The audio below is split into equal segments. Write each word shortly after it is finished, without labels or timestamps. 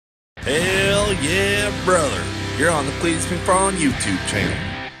Hell yeah, brother. You're on the Cleetus McFarland YouTube channel.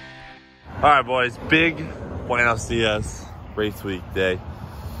 All right, boys. Big Buenos Dias race week day.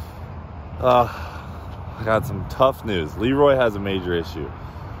 I got some tough news. Leroy has a major issue.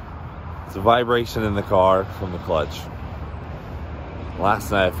 It's a vibration in the car from the clutch. Last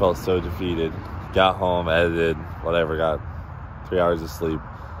night I felt so defeated. Got home, edited, whatever, got 3 hours of sleep.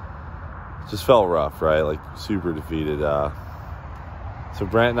 Just felt rough, right? Like super defeated. So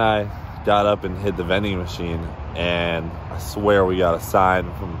Brent and I got up and hit the vending machine, and I swear we got a sign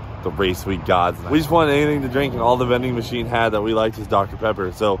from the race week gods. We just wanted anything to drink, and all the vending machine had that we liked was Dr.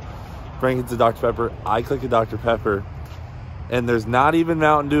 Pepper. So Brent gets a Dr. Pepper, I click a Dr. Pepper, and there's not even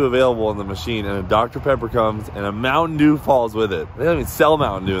Mountain Dew available in the machine, and a Dr. Pepper comes and a Mountain Dew falls with it. They don't even sell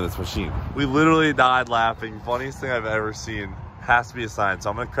Mountain Dew in this machine. We literally died laughing. Funniest thing I've ever seen. Has to be a sign. So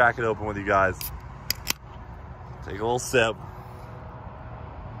I'm gonna crack it open with you guys. Take a little sip.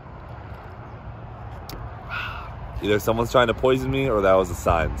 Either someone's trying to poison me or that was a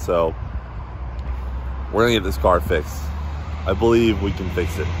sign. So we're gonna get this car fixed. I believe we can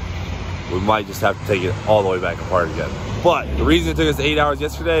fix it. We might just have to take it all the way back apart again. But the reason it took us 8 hours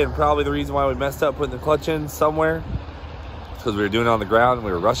yesterday, and probably the reason why we messed up putting the clutch in somewhere, is because we were doing it on the ground and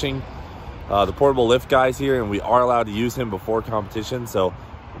we were rushing. The portable lift guy's here, and we are allowed to use him before competition. So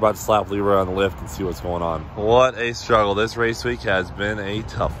we're about to slap Leroy on the lift and see what's going on. What a struggle. This race week has been a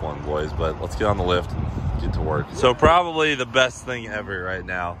tough one, boys, but let's get on the lift and get to work. So probably the best thing ever right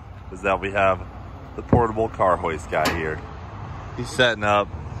now is that we have the portable car hoist guy here. He's setting up.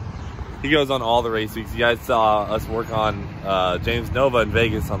 He goes on all the race weeks. You guys saw us work on James Nova in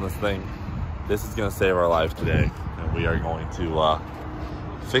Vegas on this thing. This is gonna save our life today. And we are going to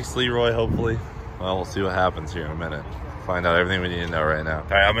fix Leroy, hopefully. Well, we'll see what happens here in a minute. Find out everything we need to know right now. All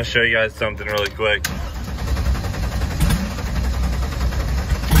right, I'm gonna show you guys something really quick.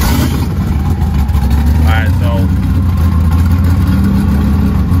 Alright, so I'm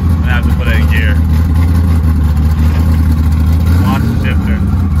gonna have to put it in gear. Watch the shifter.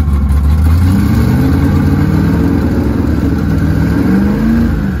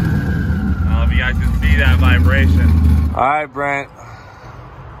 I don't know if you guys can see that vibration. Alright, Brent.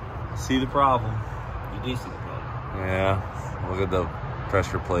 See the problem. You do see the problem. Yeah. Look at the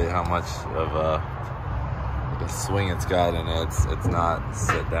pressure plate, how much of like a swing it's got in it. It's not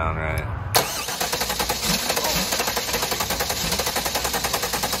set down right.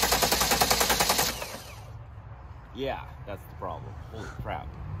 Yeah, that's the problem. Holy crap.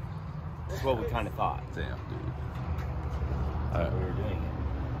 That's what we kind of thought. Damn, dude. That's what we were doing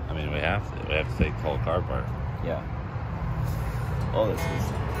it. I mean, we have to. We have to take the whole car apart. Yeah. Oh, this is...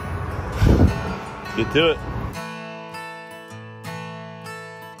 Get to it.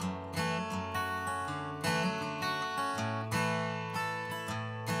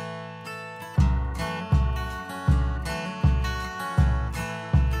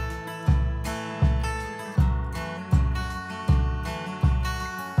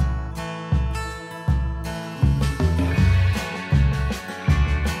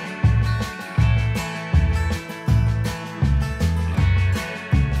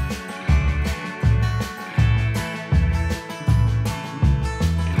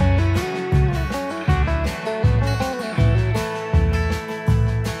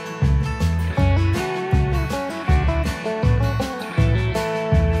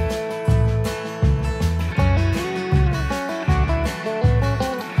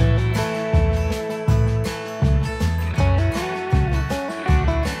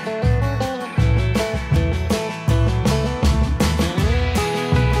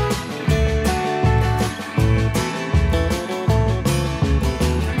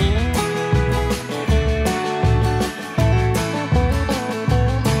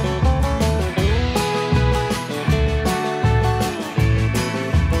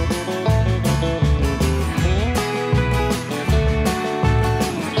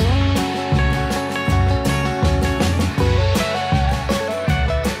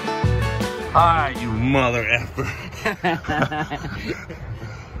 Alright, you mother effer.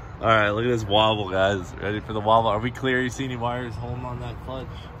 Alright, look at this wobble, guys. Ready for the wobble? Are we clear? You see any wires holding on that clutch?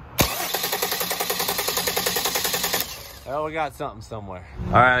 Oh, we got something somewhere.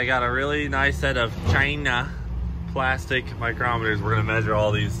 Alright, I got a really nice set of China plastic micrometers. We're gonna measure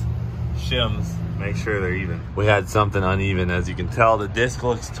all these shims, make sure they're even. We had something uneven. As you can tell, the disc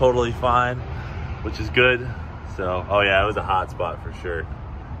looks totally fine, which is good. So, oh yeah, it was a hot spot for sure.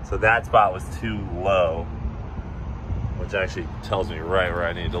 So that spot was too low, which actually tells me right where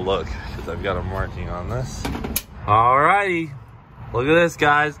I need to look because I've got a marking on this. Alrighty, look at this,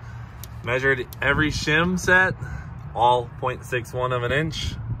 guys. Measured every shim set, all 0.61 of an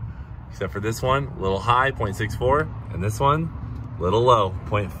inch. Except for this one, a little high, 0.64, and this one, a little low,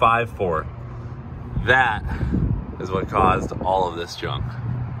 0.54. That is what caused all of this junk.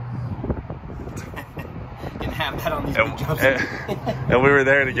 Didn't have that on these big jumps. And we were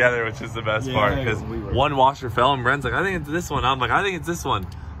there together, which is the best part, because one washer fell, and Brent's like, I think it's this one. I'm like, I think it's this one.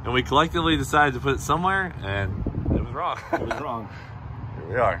 And we collectively decided to put it somewhere, and it was wrong. It was wrong. Here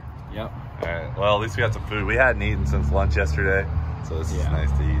we are. Yep. All right, well, at least we got some food. We hadn't eaten since lunch yesterday, so this is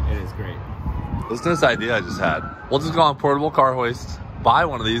nice to eat. It is great. Listen to this idea I just had. We'll just go on portable car hoist, buy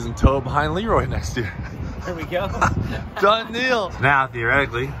one of these, and tow it behind Leroy next year. There we go. Done deal. Now,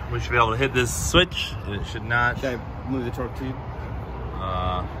 theoretically, we should be able to hit this switch, and it should not. Should I move the torque tube?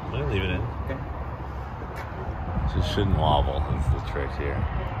 I'm gonna leave it in. Okay. Just shouldn't wobble. That's the trick here.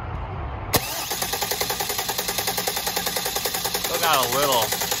 Still got a little.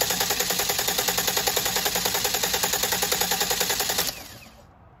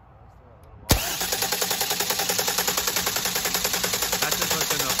 That's just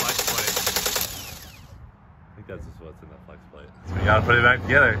what's in the flex plate. I think that's just what's in the flex plate. So we gotta put it back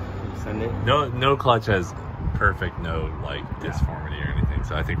together. Send it. No clutch has perfect disformity or anything,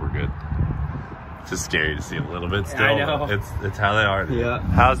 so I think we're good. It's just scary to see a little bit still. I know. It's how they are. Yeah.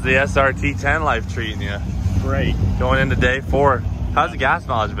 How's the SRT 10 life treating you? Great. Going into day 4. How's the gas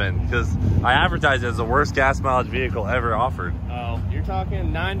mileage been? Because I advertised it as the worst gas mileage vehicle ever offered. Oh, you're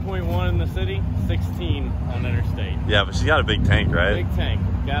talking 9.1 in the city, 16 on interstate. Yeah, but she's got a big tank, right? Big tank.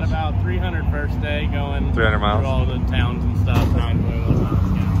 Got about 300 first day going 300 miles? through all the towns and stuff. 9.1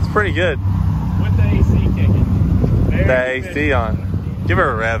 miles. Yeah. It's pretty good. With the AC kicking. Very The AC on. Give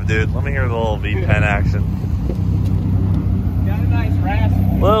her a rev, dude. Let me hear the little V10 action. Got a nice rasp.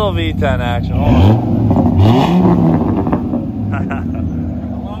 Little V10 action. Oh.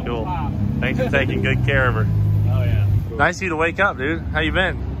 Cool. Thanks for taking good care of her. Oh yeah. Nice of you to wake up, dude. How you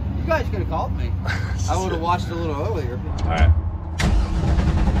been? You guys could have called me. I would have watched a little earlier. All right.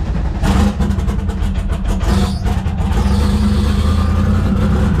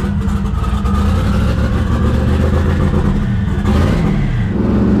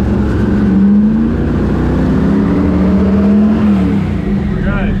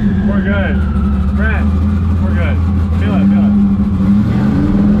 We're good. Brent, we're good. Feel it.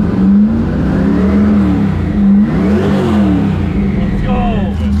 Let's go.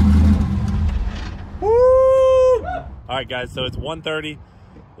 Woo! All right, guys, so it's 1:30.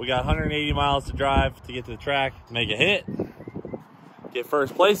 We got 180 miles to drive to get to the track, make a hit, get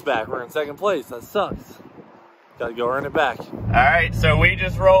first place back. We're in second place. That sucks. Got to go earn it back. All right, so we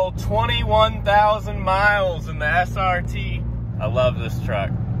just rolled 21,000 miles in the SRT. I love this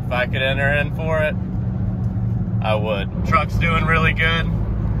truck. If I could enter in for it, I would. Truck's doing really good.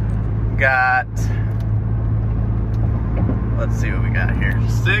 Got, let's see what we got here.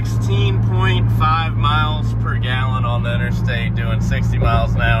 16.5 miles per gallon on the interstate, doing 60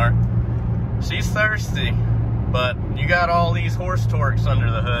 miles an hour. She's thirsty, but you got all these horse torques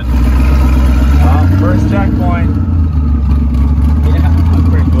under the hood. Well, first checkpoint. Yeah, that's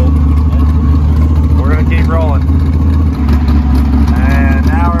pretty cool. We're going to keep rolling. And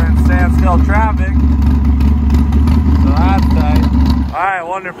now we're in standstill traffic. So that's tight. All right,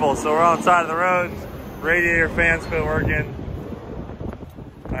 wonderful. So we're on the side of the road. Radiator fans quit working.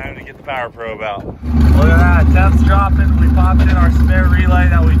 Time to get the power probe out. Look at that, temps dropping. We popped in our spare relay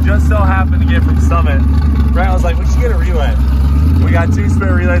that we just so happened to get from Summit. Brent was like, we should get a relay. We got 2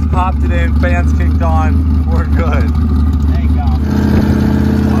 spare relays, popped it in, fans kicked on. We're good. Thank God.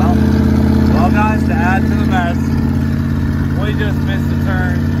 Well guys, to add to the mess, we just missed the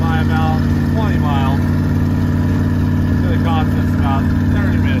turn by about 20 miles. It's going to cost us about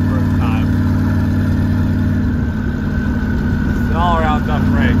 30 minutes worth of time. It's an all-around tough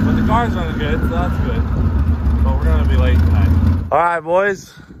break, but the car's running good, so that's good. But we're going to be late tonight. All right,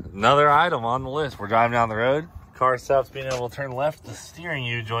 boys. Another item on the list. We're driving down the road. Car stops being able to turn left. The steering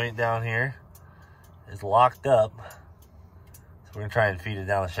U-joint down here is locked up. So we're going to try and feed it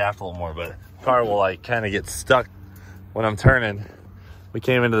down the shaft a little more, but the car will like kind of get stuck when I'm turning. We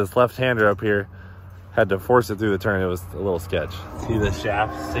came into this left-hander up here, had to force it through the turn. It was a little sketch. See the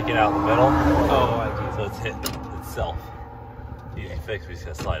shaft sticking out in the middle? Oh, I do. So it's hit itself. Easy fix. We just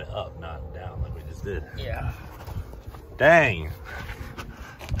gotta slide it up, not down like we just did. Yeah. Dang.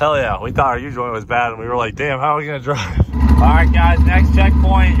 Hell yeah. We thought our U-joint was bad and we were like, damn, how are we gonna drive? All right, guys, next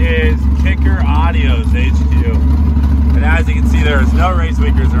checkpoint is Kicker Audio's HQ. And as you can see, there's no race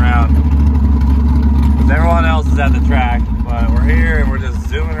weekers around. Everyone else is at the track, but we're here and we're just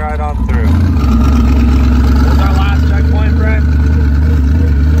zooming right on through. What's our last checkpoint, Brent? We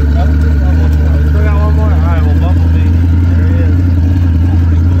still got one more? All right, well, Bumblebee. There he is.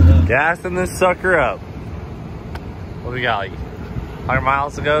 Gassing this sucker up. What do we got, like 100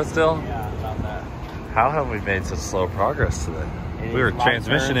 miles to go still? Yeah, about that. How have we made such slow progress today? It We were is long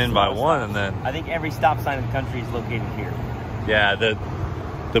transmission turns, in by a lot of one, stops. and then I think every stop sign in the country is located here. yeah,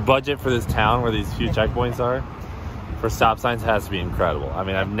 the budget for this town where these few checkpoints are for stop signs has to be incredible. I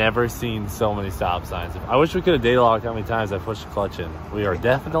mean, I've never seen so many stop signs. I wish we could have data logged how many times I pushed the clutch in. We are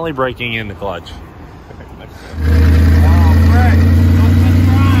definitely breaking in the clutch.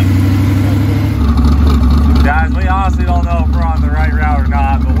 Guys, we honestly don't know if we're on the right route or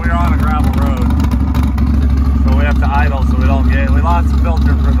not, but we're on a gravel road. So we have to idle so we don't we lost the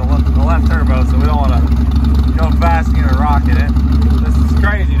filter for the left turbo, so we don't want to go fast and get a rock in it. This is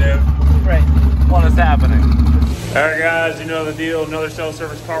crazy, dude. Right. What is happening? All right, guys, you know the deal. Another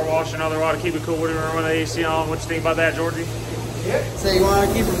self-service car wash, another way to keep it cool. We're going to run the AC on. What you think about that, Georgie? So you want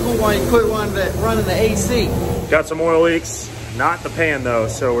to keep it cool while you quit running the AC. Got some oil leaks, not the pan though,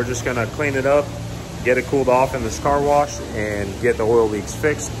 so we're just going to clean it up, get it cooled off in this car wash, and get the oil leaks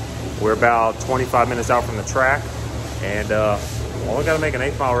fixed. We're about 25 minutes out from the track, and well, we got to make an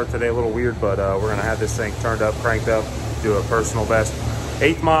 8 mile today, a little weird, but we're going to have this thing turned up, cranked up, do a personal best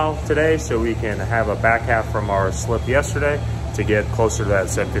 8 mile today so we can have a back half from our slip yesterday to get closer to that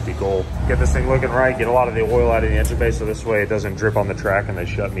 750 goal. Get this thing looking right, get a lot of the oil out of the engine bay so this way it doesn't drip on the track and they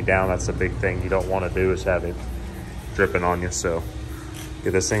shut me down. That's the big thing you don't want to do, is have it dripping on you. So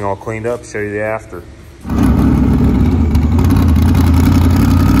get this thing all cleaned up, show you the after.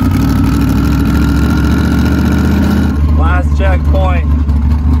 Last checkpoint.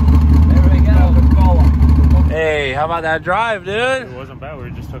 There we go. Hey, how about that drive, dude? It wasn't bad.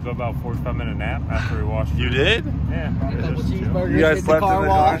 We just took about 45-minute nap after we washed. You did? Yeah. Double Just, cheeseburgers, You guys hit slept in the car?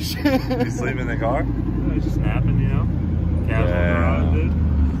 wash. You sleep in the car? just napping, you know. Casual drive,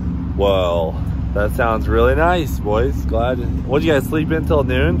 dude. Well, that sounds really nice, boys. Glad. What'd you guys sleep in till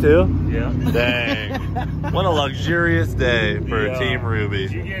noon, too? Yeah. Dang. What a luxurious day for Team Ruby.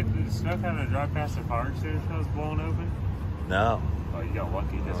 Did you get the snow having to drive past the fire extinguisher that was blowing open? No. Oh, you got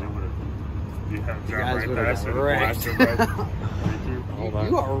lucky because it would have. You have to drive guys right would've past been it. wrecked. Hold on.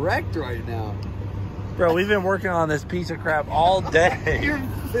 You are wrecked right now. Bro, we've been working on this piece of crap all day. You're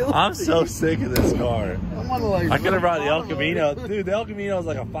filthy. I'm so sick of this car. I wanna, like, I could have brought the El run the Camino. bottom of Dude, the El Camino is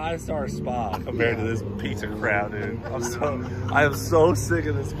like a 5-star spot compared to this piece of crap, dude. I am so sick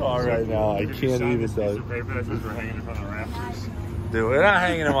of this car right now. I can't even tell you. Paper that says we're hanging in front of the rafters. Dude, we're not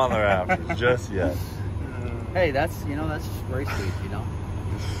hanging him on the rafters just yet. Hey, that's just race week, you know?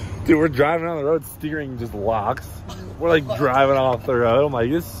 Dude, we're driving on the road, steering just locks. We're like driving off the road. I'm like,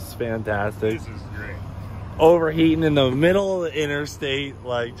 this is fantastic. This is great. Overheating in the middle of the interstate,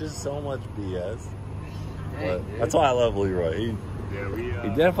 like just so much BS. Hey, But that's why I love Leroy. He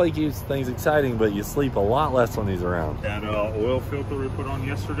definitely keeps things exciting, but you sleep a lot less when he's around. That oil filter we put on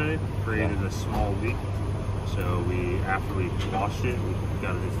yesterday created a small leak. So after we washed it, we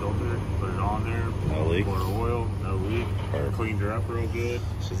got a new filter, put it on there. No leak. Poured oil, no leak. Perfect. Cleaned her up real good.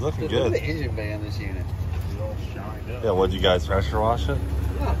 She's looking Look at good. the engine bay on this unit. She's all shined up. Yeah, what'd you guys pressure wash it?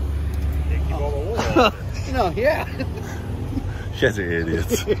 Yeah. Can't keep all the oil out there. No, yeah. You guys are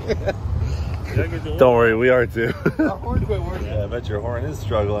idiots. You gotta get the oil. Don't worry, we are too. Our horn quit working. Yeah, I bet your horn is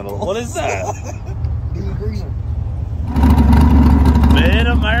struggling a little. What is that? Give me a greaser.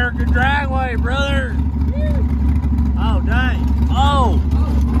 Mid-America Dragway, brother. Oh, dang. Oh.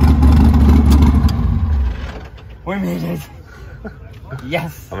 We made it.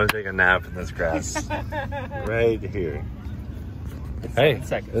 Yes. I'm going to take a nap in this grass. Right here. Hey,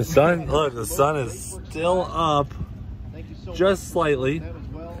 the sun, look, the sun is still up just slightly.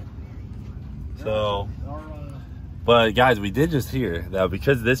 So, but guys, we did just hear that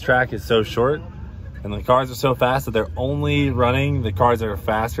because this track is so short and the cars are so fast that they're only running the cars that are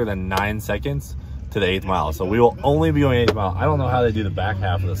faster than 9 seconds to the 8th mile. So we will only be going 8th mile. I don't know how they do the back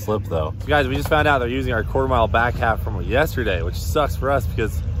half of the slip though. So guys, we just found out they're using our quarter mile back half from yesterday, which sucks for us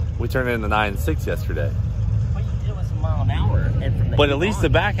because we turned it into 9.6 yesterday. But it was a mile an hour. And from the But at least the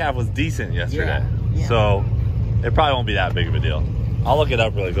back half was decent yesterday. Yeah. So it probably won't be that big of a deal. I'll look it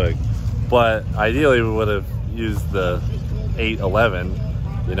up really quick. But ideally we would have used the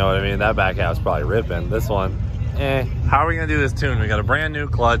 8.11. You know what I mean? That back half's probably ripping. This one, How are we gonna do this tune? We got a brand new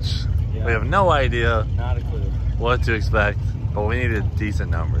clutch. Yeah. We have no idea Not a clue. what to expect, but we need a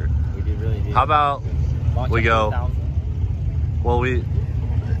decent number. We did really do. How about we go, 1,000? well,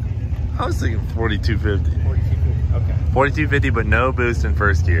 I was thinking 4250. 4250. Okay. 4250, but no boost in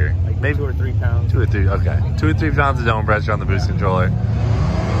first gear. Like maybe 2 or 3 pounds. 2 or 3, okay. 2 or 3 pounds of dome pressure on the boost controller.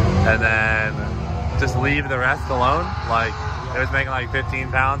 And then just leave the rest alone. Like, it was making like 15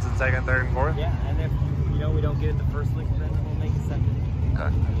 pounds in second, third, and fourth. Yeah, and if we don't get it the first lick, then we'll make it second.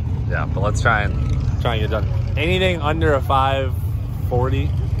 Okay. Yeah, but let's try and get it done. Anything under a 540, I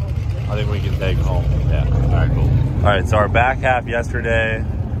think we can take home. Yeah. All right, cool. All right, so our back half yesterday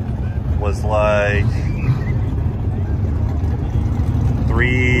was like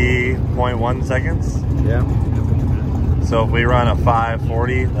 3.1 seconds. Yeah. So if we run a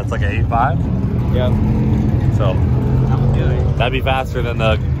 540, that's like an 8.5. Yeah. So that'd be faster than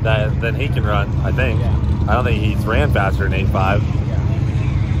than he can run, I think. Yeah. I don't think he's ran faster than 8.5.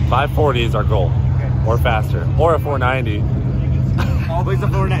 540 is our goal, or faster, or a 490. Always a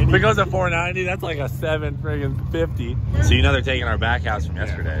 490. If it goes to 490, that's like a 750. So you know they're taking our back house from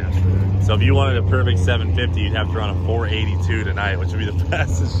yesterday. So if you wanted a perfect 750, you'd have to run a 482 tonight, which would be the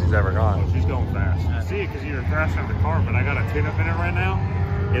fastest she's ever gone. She's going fast. You see it because you're crashing the car, but I got a 10-up in it right now.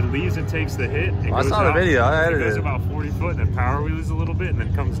 It leaves and takes the hit. I saw the video. I edited it. It goes about 40 foot and then power wheels a little bit and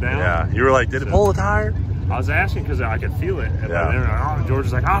then comes down. Yeah, you were like, did it pull the tire? I was asking because I could feel it. And Yeah. then George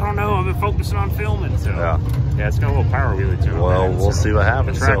was like, I don't know. I've been focusing on filming. So Yeah. It's got a little power wheelie to it. Well, we'll see what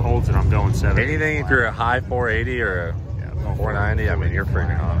happens. The track So, holds and I'm going 70. anything if you're a high 480 or a 490, I mean, you're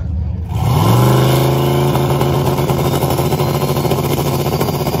freaking on it.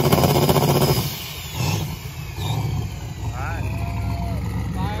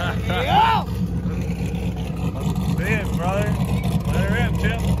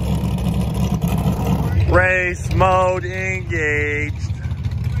 Race mode engaged.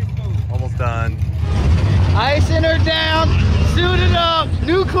 Almost done. Icing her down, suited up,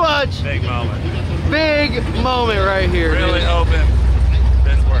 new clutch. Big moment. Big moment right here. Really dude. hoping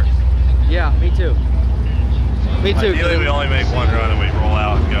this works. Yeah, me too. Me too. Ideally, we only make one run and we roll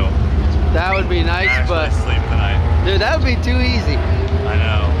out and go. That would be nice, Actually but sleep tonight. dude, that would be too easy. I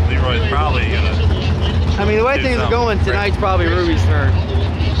know. Leroy's probably gonna. I mean, the way do things are something going, crazy. tonight's probably Ruby's turn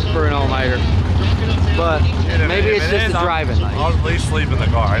for an all-nighter. But maybe it's just the driving night. I'll at least sleep in the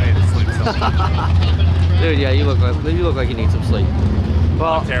car. I need to sleep something. Dude, yeah, you look like you need some sleep.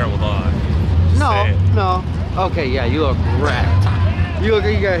 Well, I'm terrible, don't I? no. Okay, yeah, you look wrecked. You look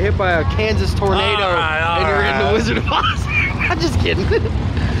like you got hit by a Kansas tornado and you're in the Wizard of Oz. I'm just kidding.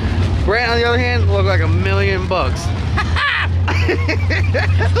 Brant, on the other hand, look like $1 million.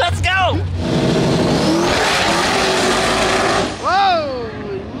 Let's go!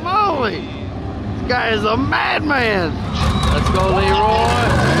 Holy moly! This guy is a madman. Let's go, Leroy.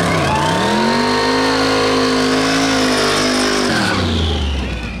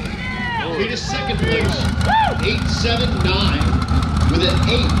 Cleetus second place, 8.79 with an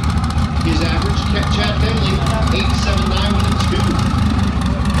 8. His average, Chad Bentley, 8.79 with a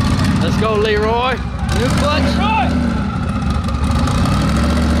 2. Let's go, Leroy. New clutch.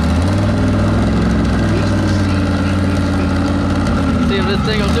 See if this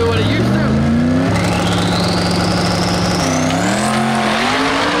thing will do what it used to.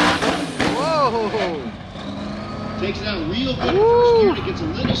 Whoa! Takes it out real good in first gear. It gets a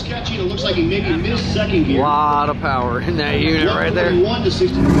little sketchy and it looks like he maybe missed second gear. Lot of power in that unit right there. 1 to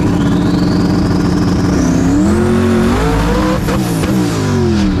 60.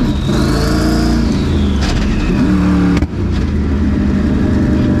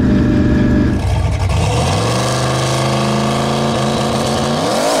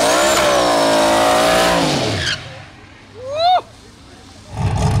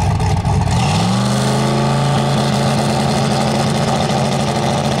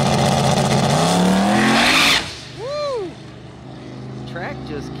 Track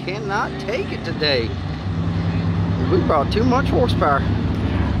just cannot take it today. We brought too much horsepower.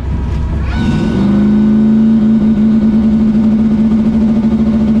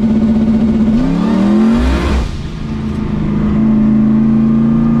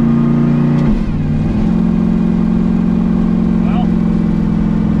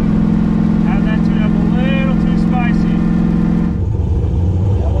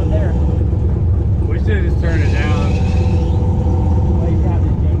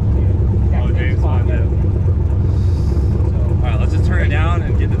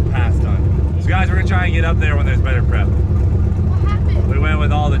 Get up there when there's better prep. What happened? We went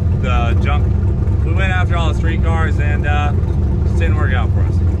with all the junk. We went after all the street cars and just didn't work out for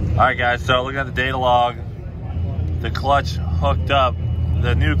us. All right, guys, so looking at the data log, the clutch hooked up,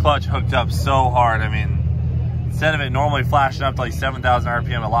 the new clutch hooked up so hard. I mean, instead of it normally flashing up to like 7,000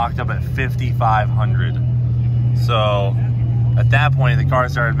 RPM, it locked up at 5,500. So at that point, the car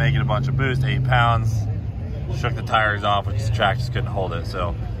started making a bunch of boost, 8 pounds, shook the tires off, which the track just couldn't hold it.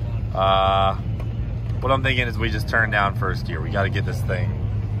 So, what I'm thinking is we just turn down first gear. We got to get this thing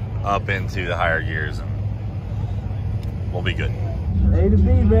up into the higher gears and we'll be good. A to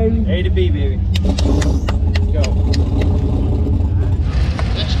B, baby. A to B, baby. Let's go.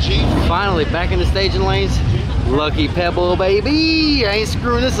 That's James Finally, back in the staging lanes. Lucky Pebble, baby. I ain't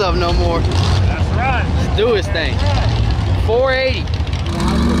screwing this up no more. That's right. Let's do this thing. 480.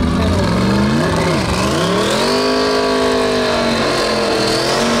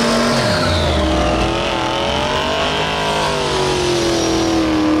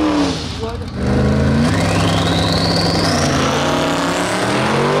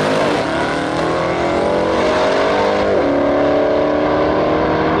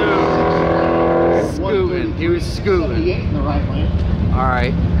 He was scooting. In the right lane. All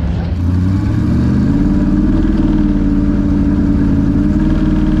right.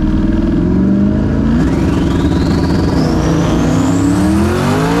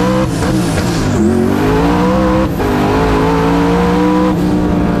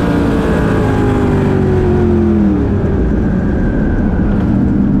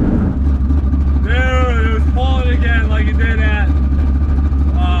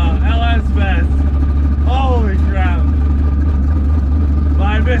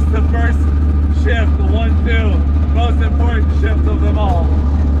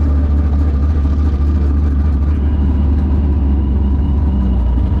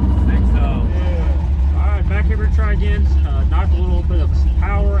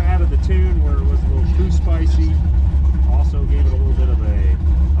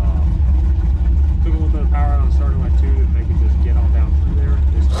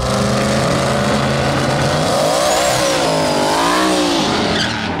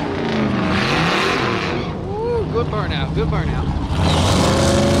 Good burnout.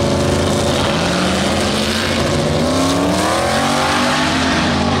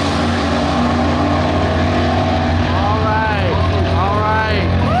 All right.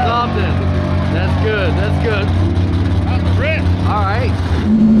 Something. That's good. That's good. All right.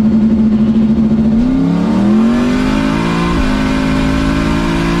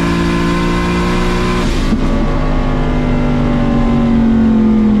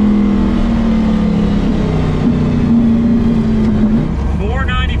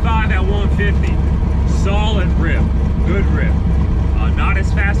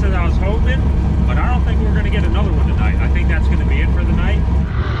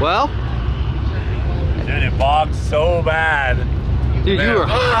 Well, and then it bogged so bad. Dude, you were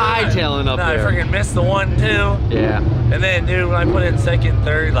hightailing up there. I freaking missed the 1-2. Yeah. And then, dude, when I put it in second,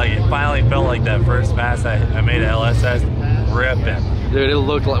 third, like it finally felt like that first pass I made at LSS ripping. Dude, it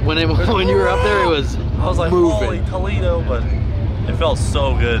looked like when you were up there, it was I was like, moving. holy Toledo, but it felt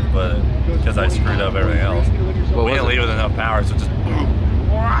so good, but because I screwed up everything else. We didn't leave with enough power, so just.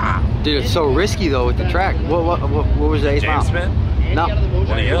 Dude, it's so risky though with the track. What was the 8th mile? James Smith? No.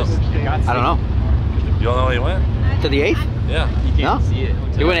 What do you go? I don't know. You don't know where he went? To the 8th? Yeah. You can't No. see it.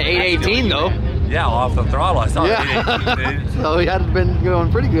 He went at 818 though. Yeah, off the throttle. I saw it. Yeah. So he had been going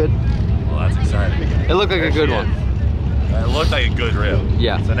pretty good. Well, that's exciting. It looked like a good one. It looked like a good rib.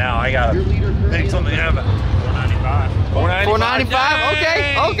 Yeah. So now I gotta make something happen. 495.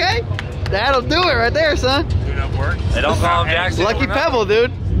 495? Okay. That'll do it right there, son. Doing up work. They don't call him Jackson. Lucky Pebble,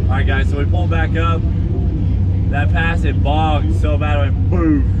 dude. All right, guys. So we pulled back up. That pass, it bogged so bad. I went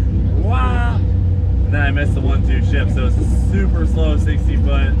boom. Wow. And then I missed the 1-2 shift. So it's a super slow 60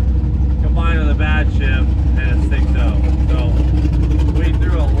 foot combined with a bad shift and a 6-0. So we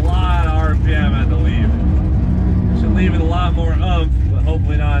threw a lot of RPM at the leave. Should leave with a lot more oomph, but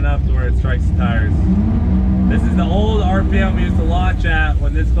hopefully not enough to where it strikes the tires. This is the old RPM we used to launch at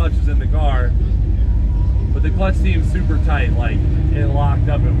when this clutch was in the car. But the clutch seems super tight, like it locked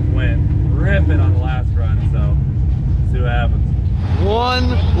up and went ripping on the last run, so see what happens. One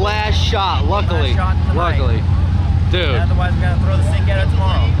last shot, luckily. Luckily. Dude. Otherwise, we're gonna throw the sink at it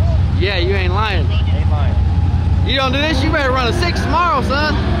tomorrow. Yeah, you ain't lying. Ain't lying. You don't do this, you better run a 6 tomorrow,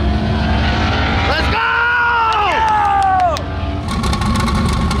 son. Let's go!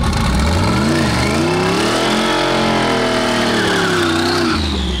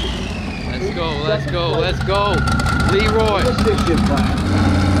 Let's go. Leroy.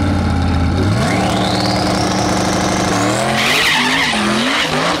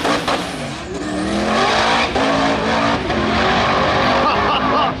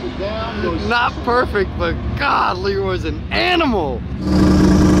 Not perfect, but God, Leroy's an animal.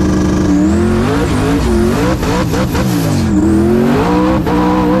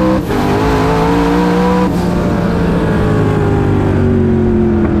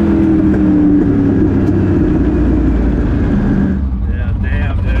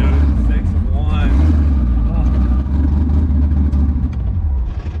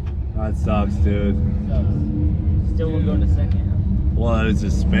 Sucks, dude. Still won't go in a second. Well, it was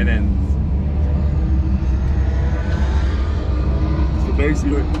just spinning. So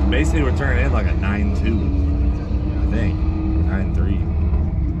basically, Basically, we're turning in like a 9.2, I think,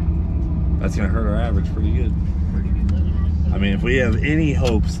 9.3. That's gonna hurt our average pretty good. I mean, if we have any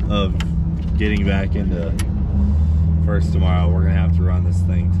hopes of getting back into first tomorrow, we're gonna have to run this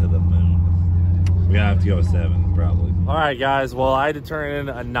thing to the moon. We're gonna have to go with 7, probably. All right, guys. Well, I had to turn in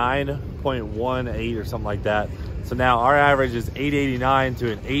a 9.18 or something like that. So now our average is 889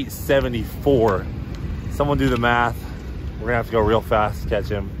 to an 874. Someone do the math. We're gonna have to go real fast to catch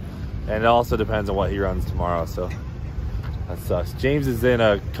him. And it also depends on what he runs tomorrow, so that sucks. James is in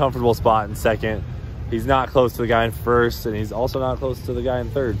a comfortable spot in second. He's not close to the guy in first, and he's also not close to the guy in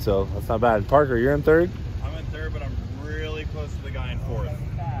third, so that's not bad. Parker, you're in third? I'm in third, but I'm really close to the guy in fourth.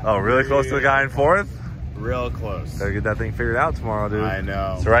 Oh, really close to the guy in fourth? Real close. Better get that thing figured out tomorrow, dude. I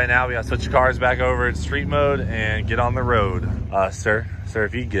know. So right now we gotta switch cars back over in street mode and get on the road. Sir,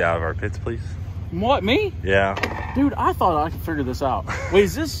 if you could get out of our pits, please. What, me? Yeah. Dude, I thought I could figure this out. Wait,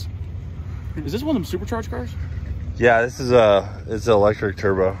 is this one of them supercharged cars? Yeah, this is it's an electric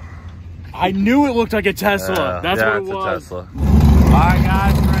turbo. I knew it looked like a Tesla. That's what it was. Yeah, it's a Tesla. All right,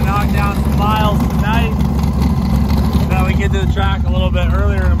 guys, we're gonna knock down some miles tonight so that we get to the track a little bit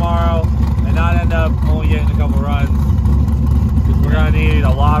earlier tomorrow and not end up only getting a couple runs. Because we're gonna need a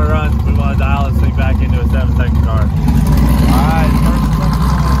lot of runs if we want to dial this thing back into a 7-second car. All right,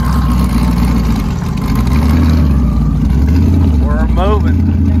 we're moving.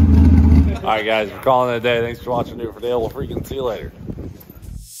 All right, guys, we're calling it a day. Thanks for watching New for Dale. We'll freaking see you later.